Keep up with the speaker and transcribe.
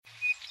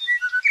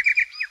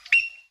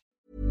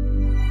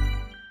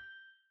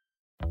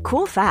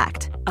Cool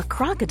fact, a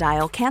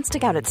crocodile can't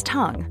stick out its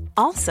tongue.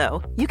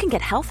 Also, you can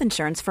get health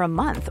insurance for a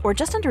month or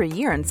just under a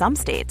year in some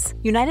states.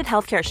 United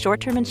Healthcare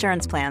short-term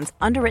insurance plans,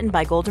 underwritten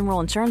by Golden Rule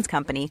Insurance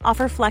Company,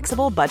 offer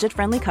flexible,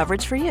 budget-friendly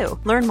coverage for you.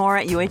 Learn more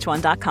at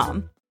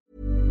uh1.com.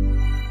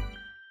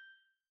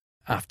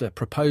 After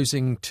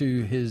proposing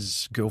to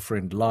his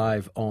girlfriend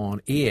live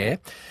on air,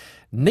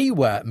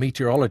 NIWA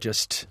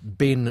meteorologist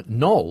Ben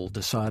Noll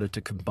decided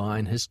to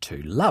combine his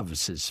two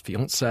loves, his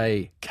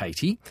fiancée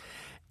Katie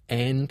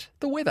and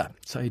the weather.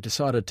 So he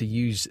decided to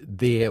use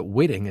their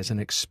wedding as an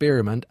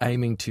experiment,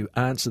 aiming to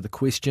answer the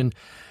question,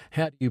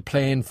 how do you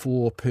plan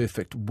for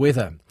perfect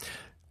weather?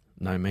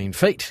 No mean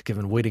feat,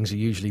 given weddings are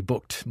usually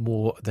booked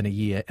more than a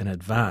year in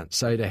advance.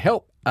 So to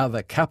help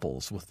other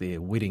couples with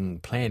their wedding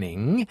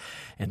planning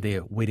and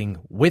their wedding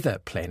weather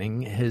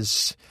planning,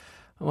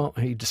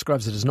 he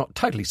describes it as not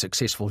totally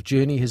successful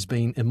journey has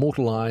been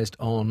immortalised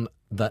on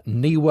the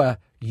NIWA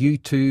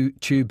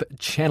YouTube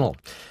channel.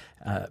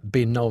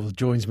 Ben Noll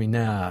joins me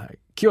now.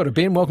 Kia ora,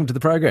 Ben. Welcome to the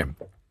program.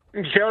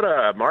 Kia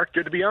ora, Mark.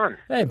 Good to be on.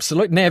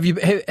 Absolutely. Now,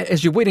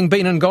 has your wedding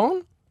been and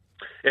gone?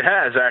 It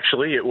has,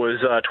 actually. It was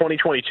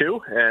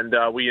 2022, and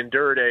we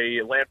endured a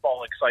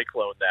landfalling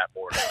cyclone that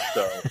morning.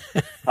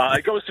 So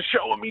it goes to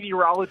show a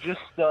meteorologist,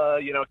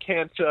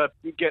 can't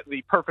get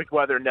the perfect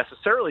weather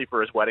necessarily for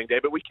his wedding day,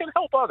 but we can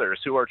help others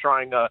who are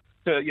trying to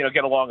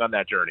get along on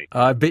that journey.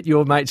 I bet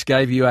your mates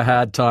gave you a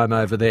hard time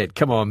over that.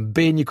 Come on,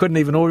 Ben, you couldn't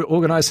even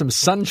organise some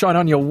sunshine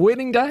on your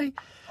wedding day?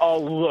 Oh,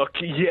 look,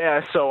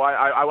 yeah, so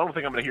I don't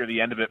think I'm going to hear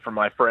the end of it from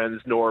my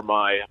friends nor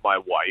my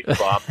wife.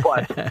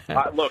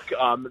 Look,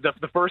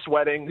 the first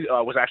wedding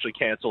was actually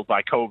canceled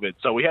by COVID,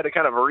 so we had to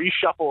kind of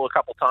reshuffle a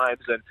couple times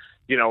and,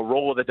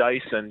 roll with the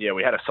dice, and,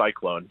 we had a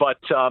cyclone. But,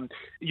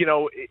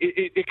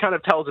 it kind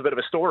of tells a bit of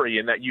a story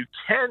in that you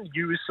can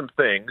use some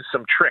things,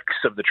 some tricks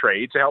of the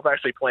trade to help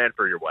actually plan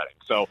for your wedding.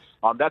 So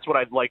that's what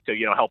I'd like to,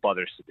 help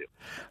others to do.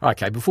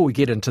 Okay, before we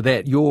get into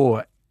that,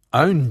 your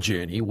own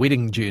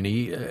wedding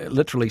journey,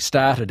 literally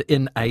started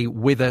in a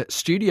weather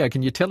studio.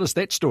 Can you tell us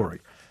that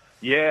story?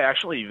 Yeah,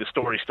 actually, the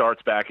story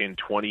starts back in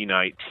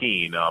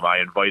 2019. I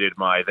invited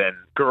my then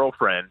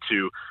girlfriend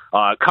to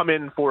come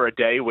in for a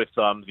day with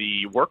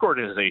the work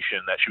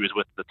organization that she was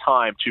with at the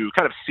time to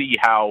kind of see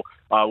how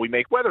we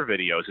make weather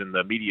videos in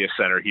the media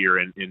center here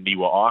in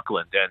NIWA,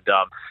 Auckland. And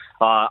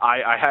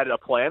I had a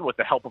plan with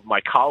the help of my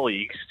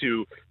colleagues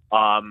to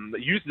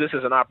use this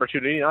as an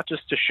opportunity, not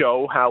just to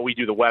show how we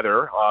do the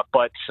weather,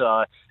 but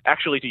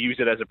actually to use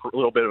it as a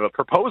little bit of a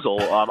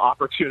proposal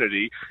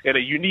opportunity in a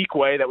unique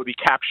way that would be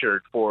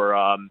captured for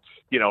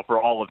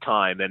all of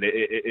time. And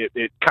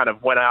it kind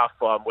of went off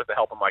with the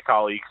help of my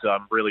colleagues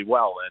really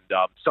well,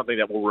 and something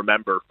that we'll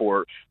remember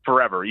for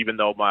forever. Even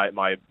though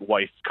my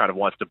wife kind of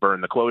wants to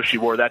burn the clothes she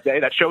wore that day,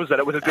 that shows that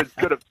it was a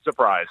good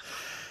surprise.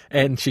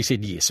 And she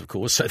said yes, of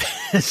course.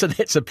 So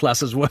that's a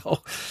plus as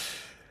well.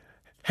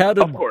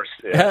 Of course.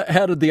 Yeah.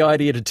 How did the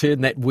idea to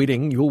turn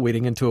your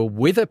wedding, into a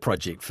weather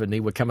project for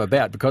NIWA come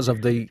about because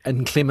of the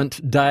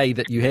inclement day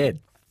that you had?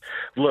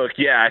 Look,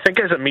 yeah, I think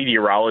as a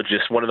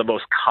meteorologist, one of the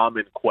most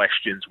common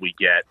questions we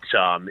get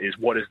is,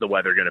 what is the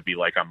weather going to be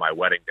like on my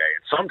wedding day?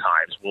 And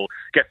sometimes we'll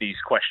get these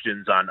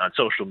questions on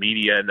social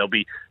media, and they'll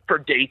be for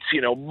dates,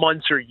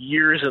 months or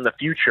years in the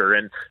future.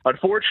 And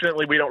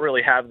unfortunately, we don't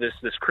really have this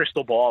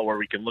crystal ball where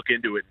we can look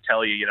into it and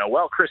tell you,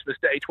 well, Christmas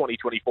Day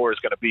 2024 is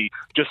going to be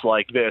just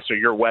like this, or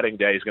your wedding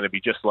day is going to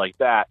be just like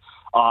that.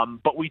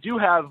 But we do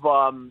have,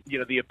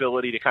 the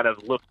ability to kind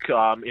of look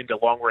into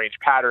long-range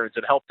patterns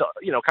and help to,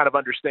 kind of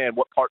understand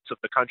what parts of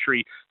the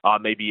country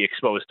may be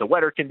exposed to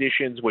wetter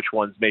conditions, which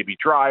ones may be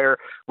drier,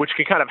 which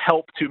can kind of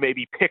help to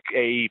maybe pick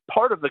a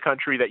part of the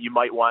country that you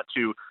might want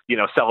to,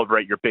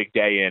 celebrate your big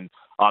day in,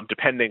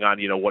 depending on,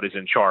 what is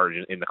in charge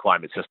in the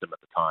climate system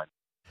at the time.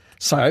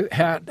 So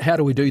how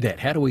do we do that?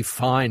 How do we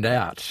find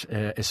out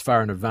as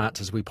far in advance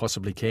as we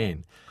possibly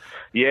can?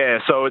 Yeah,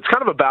 so it's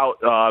kind of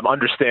about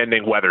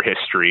understanding weather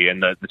history,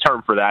 and the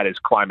term for that is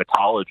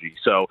climatology.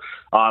 So,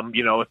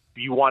 if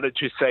you wanted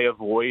to, say,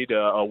 avoid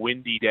a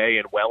windy day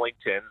in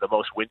Wellington, the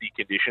most windy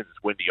conditions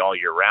is windy all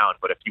year round.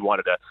 But if you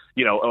wanted to,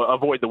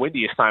 avoid the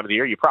windiest time of the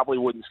year, you probably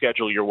wouldn't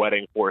schedule your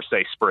wedding for,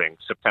 say, spring,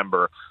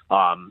 September,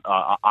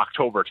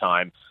 October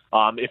time.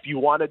 If you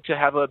wanted to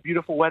have a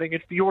beautiful wedding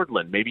in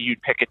Fiordland, maybe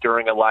you'd pick it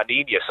during a La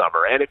Nina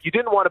summer. And if you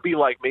didn't want to be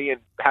like me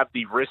and have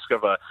the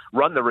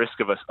run the risk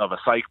of a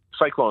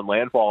cyclone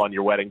landfall on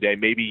your wedding day,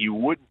 maybe you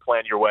wouldn't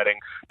plan your wedding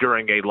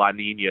during a La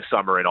Nina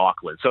summer in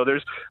Auckland. So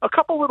there's a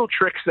couple little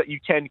tricks that you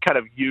can kind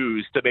of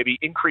use to maybe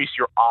increase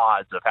your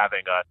odds of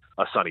having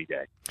a sunny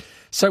day.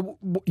 So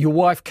your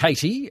wife,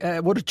 Katie,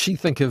 what did she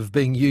think of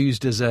being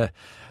used as a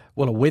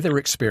weather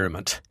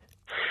experiment?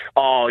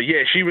 Oh,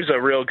 yeah, she was a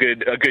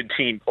good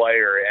team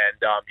player, and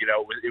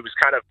it was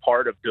kind of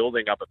part of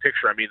building up a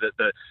picture. I mean,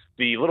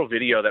 the little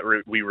video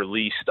that we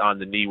released on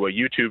the NIWA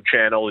YouTube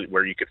channel,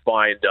 where you could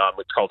find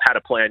it's called "How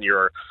to Plan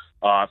Your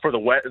for the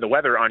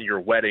weather on your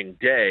wedding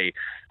day."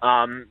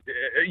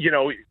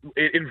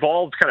 it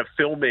involved kind of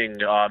filming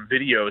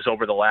videos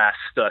over the last,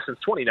 since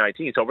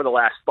 2019, so over the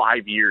last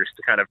 5 years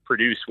to kind of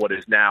produce what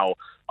is now,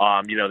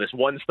 this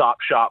one-stop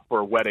shop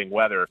for wedding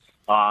weather.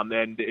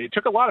 And it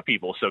took a lot of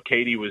people. So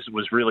Katie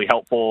was really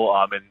helpful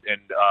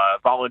and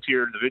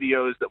volunteered the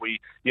videos that we,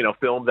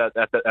 filmed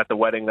at the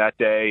wedding that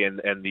day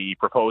and the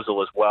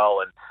proposal as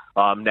well.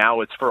 And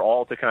now it's for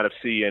all to kind of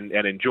see and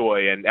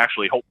enjoy and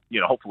actually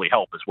hopefully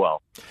help as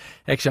well.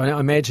 Actually, I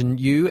imagine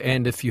you,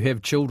 and if you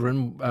have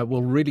children,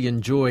 will really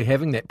enjoy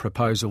having that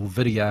proposal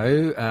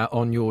video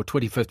on your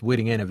 25th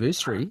wedding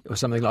anniversary or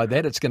something like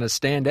that. It's going to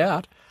stand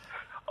out.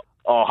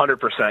 Oh, 100%.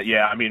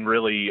 Yeah. I mean,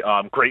 really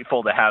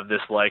grateful to have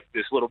this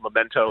little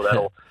memento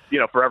that'll,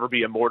 forever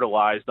be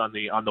immortalized on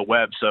the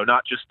web. So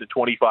not just in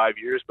 25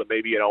 years, but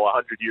maybe,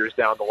 100 years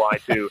down the line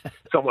too.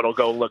 Someone will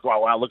go look,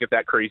 wow, look at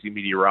that crazy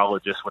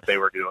meteorologist, what they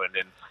were doing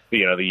in,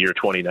 the year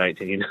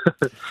 2019.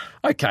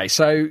 Okay.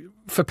 So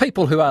for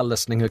people who are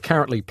listening, who are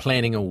currently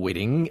planning a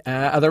wedding,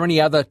 are there any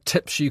other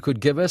tips you could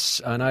give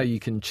us? I know you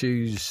can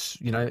choose,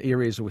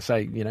 areas where,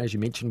 say, as you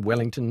mentioned,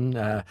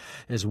 Wellington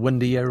is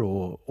windier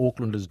or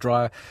Auckland is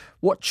drier.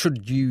 What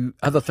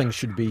other things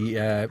should be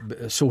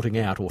sorting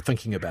out or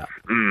thinking about?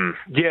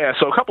 Yeah,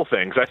 so a couple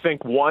things. I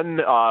think one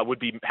would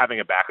be having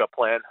a backup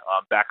plan.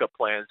 Backup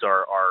plans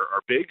are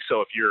big.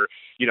 So if you're,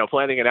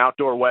 planning an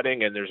outdoor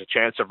wedding and there's a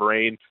chance of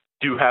rain,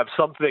 do have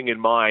something in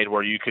mind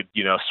where you could,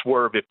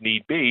 swerve if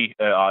need be,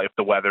 if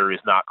the weather is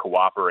not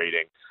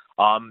cooperating.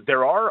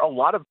 There are a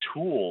lot of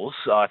tools,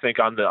 I think,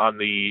 on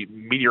the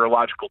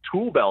meteorological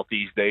tool belt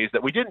these days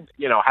that we didn't,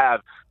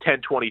 have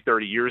 10, 20,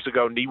 30 years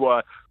ago.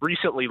 NIWA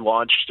recently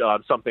launched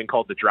something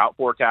called the Drought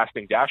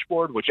Forecasting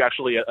Dashboard, which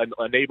actually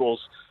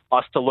enables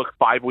us to look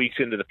 5 weeks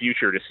into the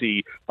future to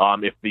see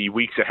if the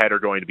weeks ahead are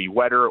going to be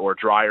wetter or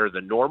drier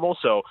than normal.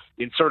 So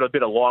insert a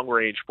bit of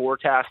long-range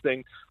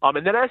forecasting.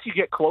 And then as you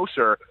get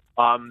closer,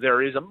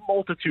 there is a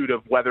multitude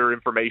of weather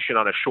information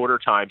on a shorter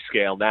time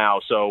scale now.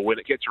 So when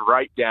it gets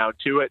right down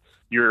to it,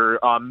 you're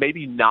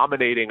maybe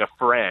nominating a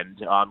friend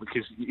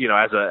because,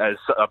 as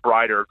a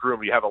bride or a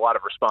groom, you have a lot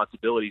of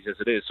responsibilities as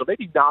it is. So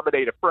maybe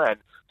nominate a friend,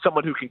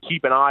 someone who can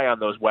keep an eye on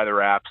those weather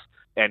apps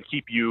and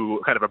keep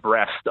you kind of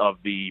abreast of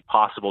the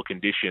possible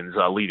conditions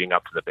leading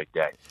up to the big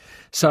day.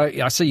 So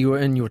I see you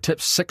in your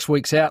tips, 6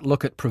 weeks out,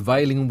 look at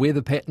prevailing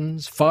weather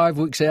patterns, 5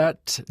 weeks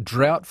out,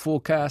 drought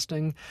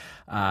forecasting,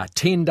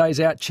 10 days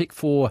out, check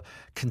for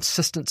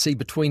consistency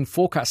between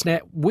forecasts. Now,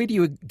 where do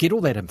you get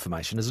all that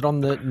information? Is it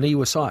on the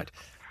NIWA site?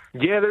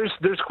 Yeah,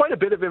 there's quite a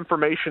bit of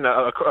information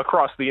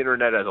across the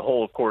internet as a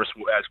whole, of course,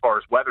 as far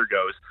as weather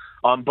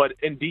goes. But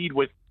indeed,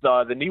 with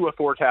the NIWA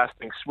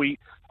forecasting suite,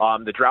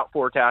 the drought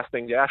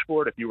forecasting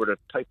dashboard, if you were to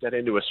type that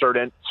into a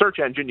search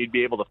engine, you'd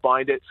be able to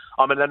find it.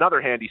 And another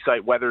handy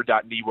site,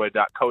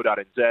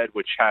 weather.niwa.co.nz,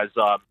 which has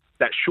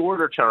that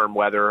shorter term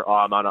weather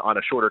on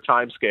a shorter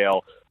time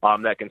scale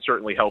that can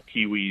certainly help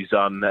Kiwis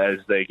as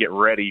they get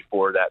ready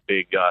for that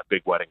big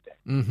wedding day.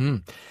 Mm-hmm.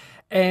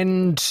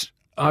 And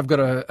I've got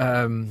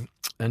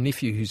a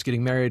nephew who's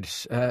getting married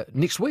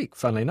next week,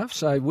 funnily enough.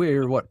 So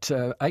we're,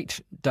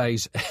 8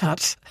 days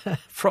out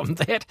from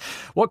that.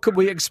 What could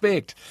we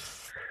expect?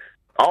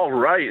 All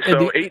right.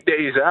 So 8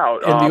 days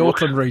out. In the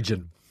Auckland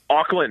region.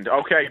 Auckland.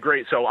 Okay,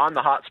 great. So on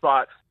the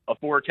hotspot, a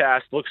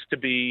forecast looks to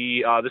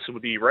be, this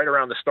would be right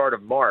around the start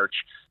of March.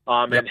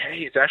 And hey,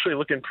 it's actually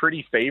looking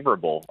pretty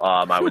favorable,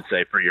 I would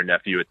say, for your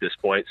nephew at this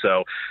point.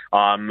 So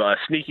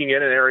sneaking in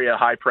an area of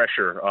high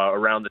pressure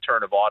around the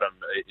turn of autumn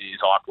is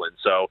Auckland.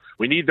 So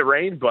we need the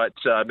rain, but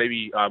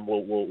maybe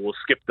we'll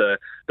skip the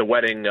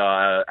wedding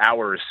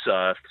hours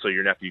so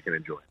your nephew can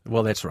enjoy.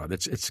 Well, that's right.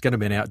 It's going to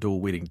be an outdoor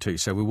wedding too.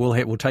 So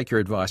we'll take your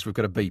advice. We've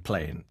got a B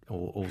plan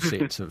all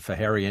set for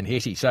Harry and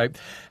Hetty. So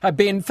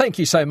Ben, thank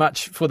you so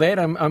much for that.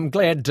 I'm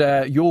glad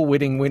your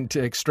wedding went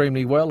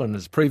extremely well and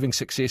is proving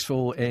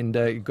successful, and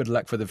good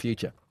luck for the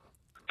future.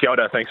 Kia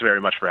ora. Thanks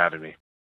very much for having me.